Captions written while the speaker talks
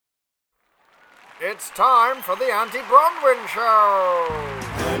It's time for the Aunty Bronwyn Show!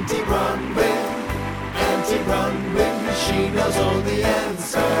 Aunty Bronwyn, Aunty Bronwyn, she knows all the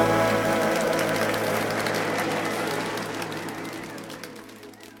answers.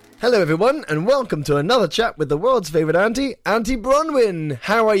 Hello everyone, and welcome to another chat with the world's favourite auntie, Aunty Bronwyn.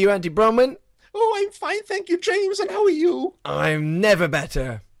 How are you, Aunty Bronwyn? Oh, I'm fine, thank you, James, and how are you? I'm never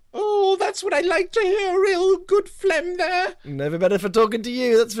better. Oh, that's what I like to hear, real good phlegm there. Never better for talking to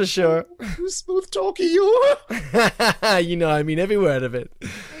you, that's for sure. Smooth talky you. You know, I mean every word of it.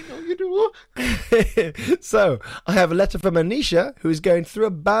 I know you do. So, I have a letter from Anisha, who is going through a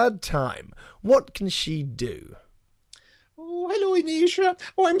bad time. What can she do? Oh, hello, Anisha.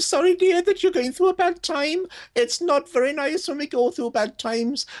 Oh, I'm sorry, dear, that you're going through a bad time. It's not very nice when we go through bad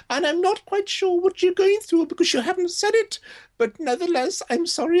times, and I'm not quite sure what you're going through because you haven't said it. But nevertheless, I'm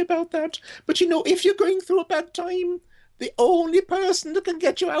sorry about that. But you know, if you're going through a bad time, the only person that can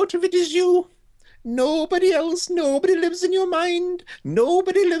get you out of it is you. Nobody else, nobody lives in your mind,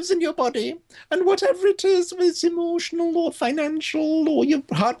 nobody lives in your body. And whatever it is, whether it's emotional or financial or you're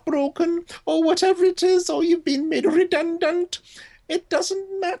heartbroken or whatever it is, or you've been made redundant, it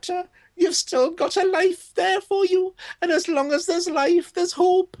doesn't matter. You've still got a life there for you. And as long as there's life, there's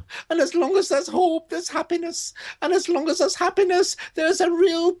hope. And as long as there's hope, there's happiness. And as long as there's happiness, there's a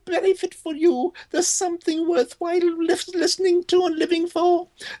real benefit for you. There's something worthwhile listening to and living for.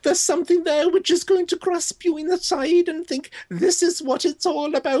 There's something there which is going to grasp you inside and think, this is what it's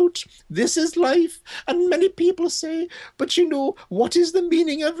all about. This is life. And many people say, but you know, what is the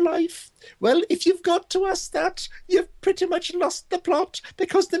meaning of life? Well, if you've got to ask that, you've pretty much lost the plot,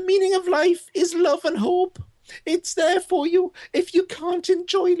 because the meaning of life is love and hope. It's there for you. If you can't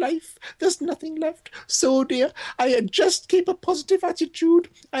enjoy life, there's nothing left. So, dear, I just keep a positive attitude,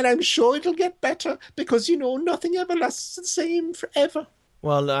 and I'm sure it'll get better, because, you know, nothing ever lasts the same forever.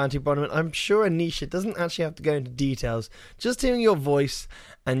 Well, Aunty Bronwyn, I'm sure Anisha doesn't actually have to go into details. Just hearing your voice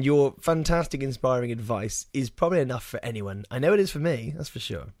and your fantastic, inspiring advice is probably enough for anyone. I know it is for me, that's for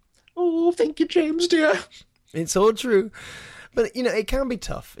sure. Oh, thank you, James, dear. It's all true. But, you know, it can be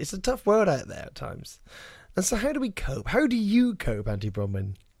tough. It's a tough world out there at times. And so how do we cope? How do you cope, Aunty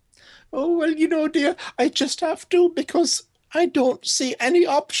Bronwyn? Oh, well, you know, dear, I just have to, because I don't see any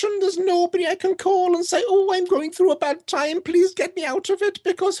option. There's nobody I can call and say, oh, I'm going through a bad time. Please get me out of it,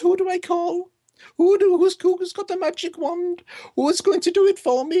 because who do I call? Who's got the magic wand? Who's going to do it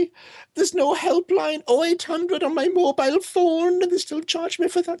for me? There's no helpline 0800 on my mobile phone, and they still charge me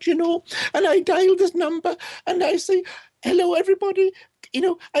for that, you know. And I dial this number and I say, hello, everybody. You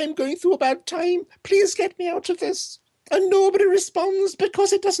know, I'm going through a bad time. Please get me out of this. And nobody responds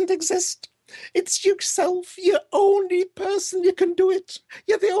because it doesn't exist. It's yourself, you're the only person you can do it.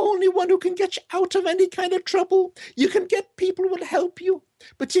 You're the only one who can get you out of any kind of trouble. You can get people who will help you.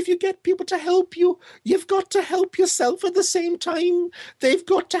 But if you get people to help you, you've got to help yourself at the same time. They've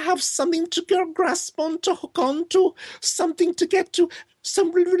got to have something to grasp on, to hook on to, something to get to,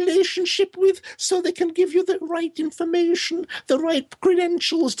 some relationship with, so they can give you the right information, the right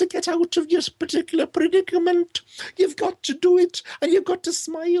credentials to get out of your particular predicament. You've got to do it, and you've got to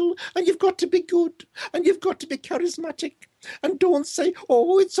smile, and you've got to be good, and you've got to be charismatic. And don't say,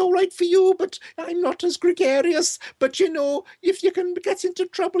 oh, it's all right for you, but I'm not as gregarious. But, you know, if you can get into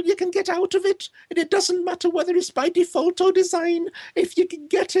trouble, you can get out of it. And it doesn't matter whether it's by default or design. If you can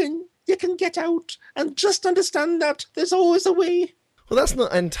get in, you can get out. And just understand that there's always a way. Well, that's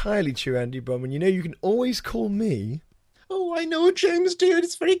not entirely true, Aunty Bronwyn. You know, you can always call me. Oh, I know, James, dear,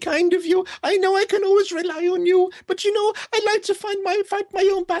 it's very kind of you. I know I can always rely on you. But, you know, I like to fight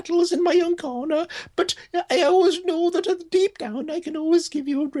my own battles in my own corner. But I always know that deep down I can always give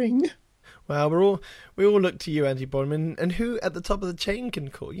you a ring. Well, we all look to you, Aunty Bronwyn, and who at the top of the chain can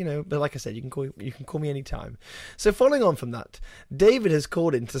call, you know, but like I said, you can call me anytime. So following on from that, David has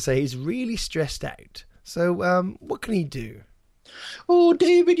called in to say he's really stressed out. So what can he do? Oh,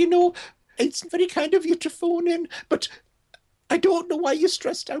 David, you know, it's very kind of you to phone in, but I don't know why you're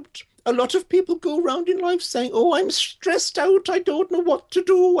stressed out. A lot of people go around in life saying, oh, I'm stressed out, I don't know what to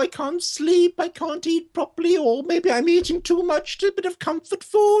do, I can't sleep, I can't eat properly, or maybe I'm eating too much, a bit of comfort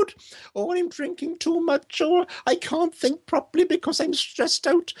food, or I'm drinking too much, or I can't think properly because I'm stressed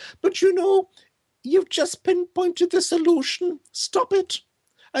out. But you know, you've just pinpointed the solution. Stop it.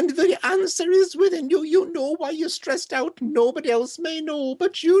 And the answer is within you. You know why you're stressed out. Nobody else may know,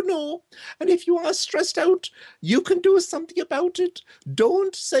 but you know. And if you are stressed out, you can do something about it.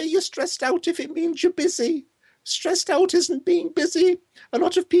 Don't say you're stressed out if it means you're busy. Stressed out isn't being busy. A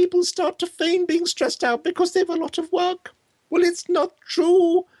lot of people start to feign being stressed out because they have a lot of work. Well, it's not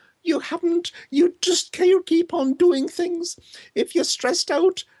true. You haven't. You just keep on doing things. If you're stressed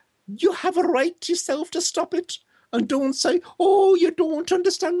out, You have a right yourself to stop it. And don't say, oh, you don't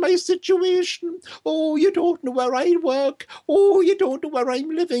understand my situation. Oh, you don't know where I work. Oh, you don't know where I'm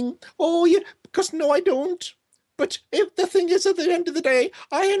living. Because no, I don't. But if the thing is, at the end of the day,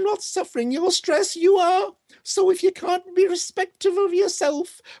 I am not suffering your stress, you are. So if you can't be respectful of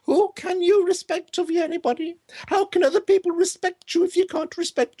yourself, who can you respect of anybody? How can other people respect you if you can't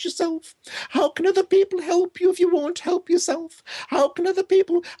respect yourself? How can other people help you if you won't help yourself? How can other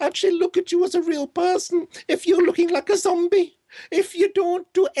people actually look at you as a real person if you're looking like a zombie? If you don't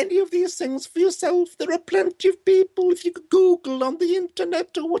do any of these things for yourself, there are plenty of people, if you Google on the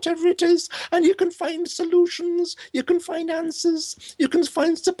internet or whatever it is, and you can find solutions, you can find answers, you can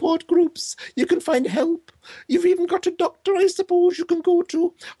find support groups, you can find help. You've even got a doctor, I suppose, you can go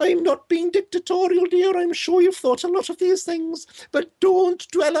to. I'm not being dictatorial, dear. I'm sure you've thought a lot of these things, but don't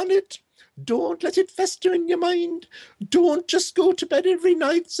dwell on it. Don't let it fester in your mind. Don't just go to bed every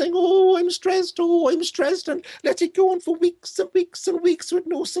night saying, oh, I'm stressed, and let it go on for weeks and weeks and weeks with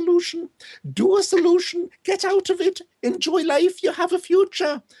no solution. Do a solution. Get out of it. Enjoy life. You have a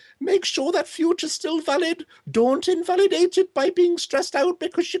future. Make sure that future's still valid. Don't invalidate it by being stressed out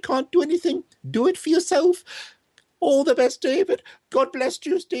because you can't do anything. Do it for yourself. All the best, David. God bless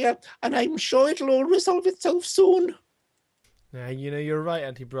you, dear, and I'm sure it'll all resolve itself soon. Now, you're right,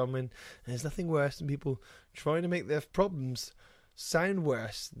 Aunty Bronwyn. There's nothing worse than people trying to make their problems sound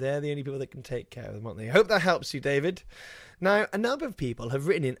worse. They're the only people that can take care of them, aren't they? I hope that helps you, David. Now, a number of people have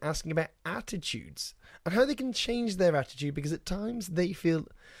written in asking about attitudes and how they can change their attitude because at times they feel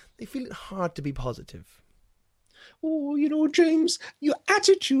it hard to be positive. Oh, James, your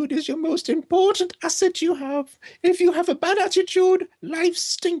attitude is your most important asset you have. If you have a bad attitude, life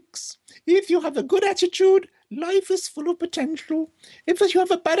stinks. If you have a good attitude, life is full of potential. If you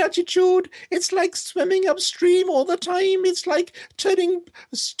have a bad attitude, it's like swimming upstream all the time. It's like turning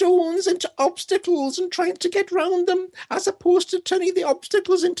stones into obstacles and trying to get round them, as opposed to turning the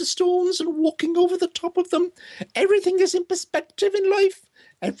obstacles into stones and walking over the top of them. Everything is in perspective in life.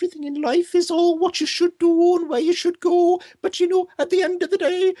 Everything in life is all what you should do and where you should go. But at the end of the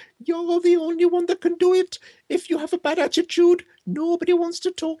day, you're the only one that can do it. If you have a bad attitude, nobody wants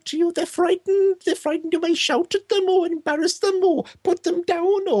to talk to you. They're frightened. They're frightened you might shout at them or embarrass them or put them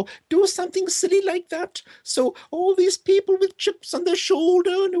down or do something silly like that. So all these people with chips on their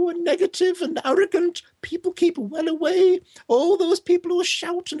shoulder and who are negative and arrogant, people keep well away. All those people who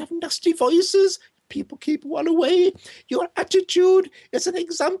shout and have nasty voices, people keep well away. Your attitude is an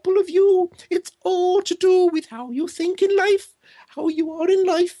example of you. It's all to do with how you think in life, how you are in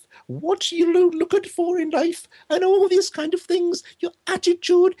life, what you look at for in life, and all these kind of things. Your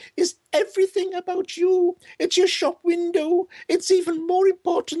attitude is everything about you. It's your shop window. It's even more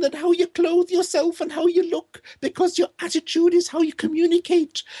important than how you clothe yourself and how you look, because your attitude is how you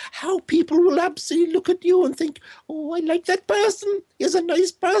communicate, how people will absolutely look at you and think, oh, I like that person. He's a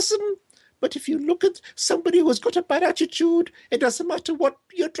nice person. But if you look at somebody who's got a bad attitude, it doesn't matter what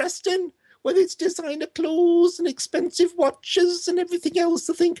you're dressed in, whether it's designer clothes and expensive watches and everything else,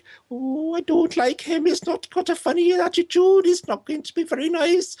 to think, oh, I don't like him. He's not got a funny attitude. He's not going to be very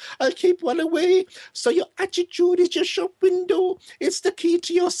nice. I'll keep well away. So your attitude is your shop window. It's the key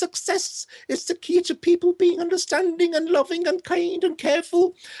to your success. It's the key to people being understanding and loving and kind and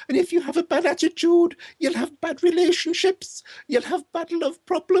careful. And if you have a bad attitude, you'll have bad relationships. You'll have bad love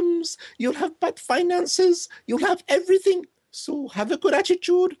problems. You'll have bad finances. You'll have everything. So have a good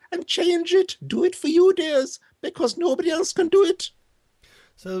attitude and change it. Do it for you, dears, because nobody else can do it.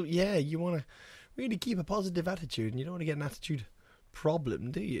 So, yeah, you want to really keep a positive attitude and you don't want to get an attitude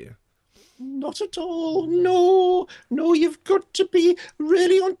problem, do you? Not at all. No, you've got to be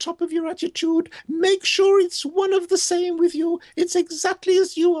really on top of your attitude. Make sure it's one of the same with you. It's exactly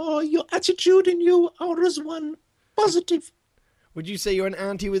as you are. Your attitude and you are as one. Positive. Would you say you're an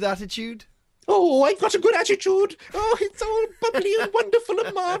auntie with attitude? Oh, I've got a good attitude. Oh, it's all bubbly and wonderful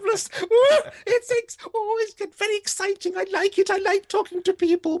and marvellous. Oh, it's very exciting. I like it. I like talking to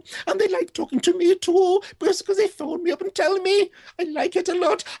people. And they like talking to me too, because they phone me up and tell me. I like it a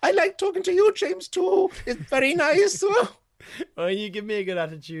lot. I like talking to you, James, too. It's very nice. Oh. Well, you give me a good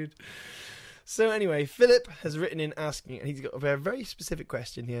attitude. So anyway, Philip has written in asking, and he's got a very specific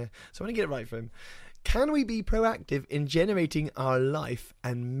question here, so I want to get it right for him. Can we be proactive in generating our life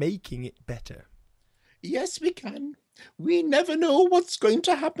and making it better? Yes, we can. We never know what's going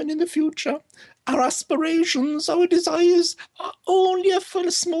to happen in the future. Our aspirations, our desires are only a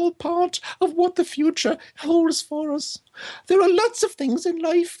small part of what the future holds for us. There are lots of things in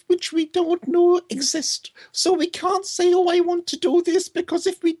life which we don't know exist. So we can't say, oh, I want to do this, because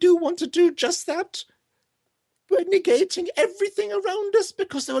if we do want to do just that, we're negating everything around us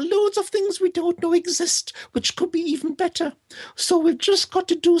because there are loads of things we don't know exist, which could be even better. So we've just got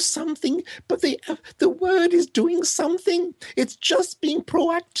to do something. But the word is doing something. It's just being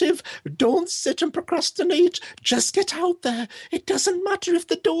proactive. Don't sit and procrastinate. Just get out there. It doesn't matter if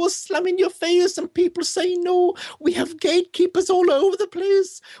the doors slam in your face and people say no. We have gatekeepers all over the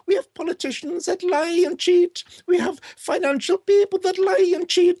place. We have politicians that lie and cheat. We have financial people that lie and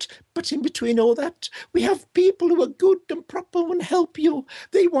cheat. But in between all that, we have people who are good and proper and help you.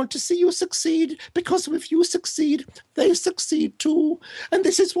 They want to see you succeed, because if you succeed, they succeed too. And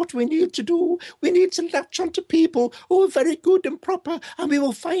this is what we need to do. We need to latch onto people who are very good and proper, and we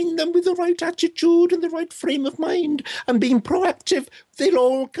will find them with the right attitude and the right frame of mind. And being proactive, they'll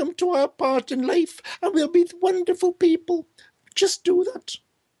all come to our part in life, and we'll be wonderful people. Just do that.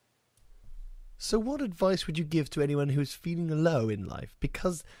 So what advice would you give to anyone who's feeling low in life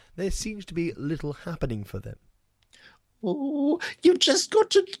because there seems to be little happening for them? Oh, you've just got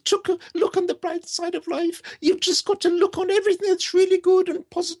to look on the bright side of life. You've just got to look on everything that's really good and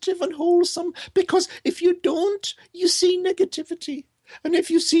positive and wholesome, because if you don't, you see negativity. And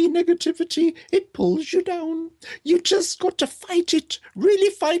if you see negativity, it pulls you down. You just got to fight it, really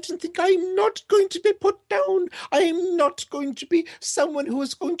fight, and think, I'm not going to be put down. I'm not going to be someone who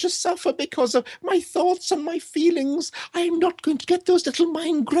is going to suffer because of my thoughts and my feelings. I'm not going to get those little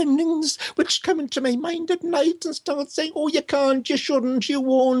mind gremlins which come into my mind at night and start saying, oh, you can't, you shouldn't, you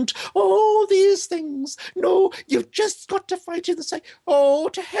won't, all these things. No, you've just got to fight it and say, oh,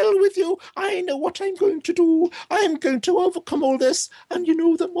 to hell with you. I know what I'm going to do. I'm going to overcome all this. And you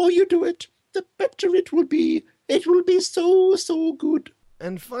know, the more you do it, the better it will be. It will be so, so good.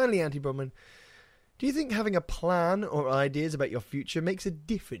 And finally, Aunty Bronwyn, do you think having a plan or ideas about your future makes a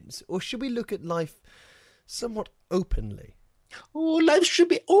difference? Or should we look at life somewhat openly? Oh, life should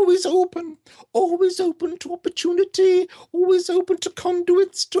be always open to opportunity, always open to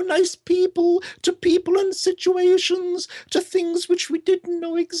conduits, to nice people and situations, to things which we didn't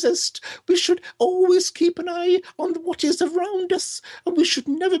know exist. We should always keep an eye on what is around us, and we should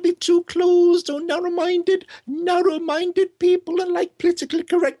never be too closed or narrow-minded. Narrow-minded people and like politically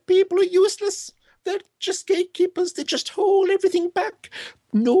correct people are useless. They're just gatekeepers. They just hold everything back.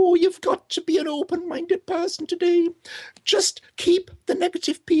 No, you've got to be an open-minded person today. Just keep the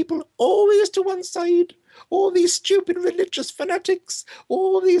negative people always to one side. All these stupid religious fanatics,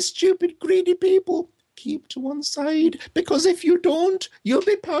 all these stupid greedy people, keep to one side. Because if you don't, you'll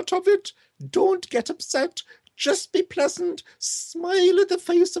be part of it. Don't get upset. Just be pleasant, smile at the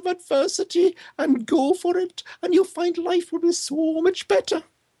face of adversity and go for it. And you'll find life will be so much better.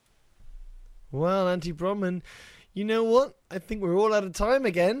 Well, Aunty Bronwyn, you know what? I think we're all out of time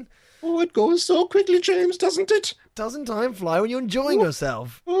again. Oh, it goes so quickly, James, doesn't it? Doesn't time fly when you're enjoying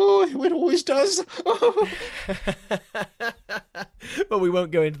yourself? Oh, it always does. Oh. But we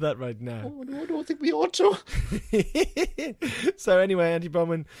won't go into that right now. Oh, no, I don't think we ought to. So anyway, Aunty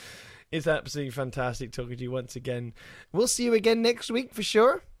Bronwyn, it's absolutely fantastic talking to you once again. We'll see you again next week for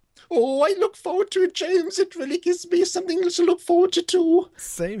sure. Oh, I look forward to it, James. It really gives me something to look forward to too.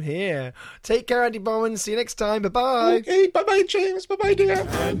 Same here. Take care, Aunty Bronwyn. See you next time. Bye-bye. Okay, bye-bye, James. Bye-bye, dear.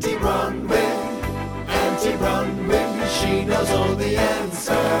 Aunty Bronwyn, she knows all the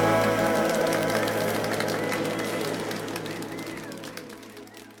answers.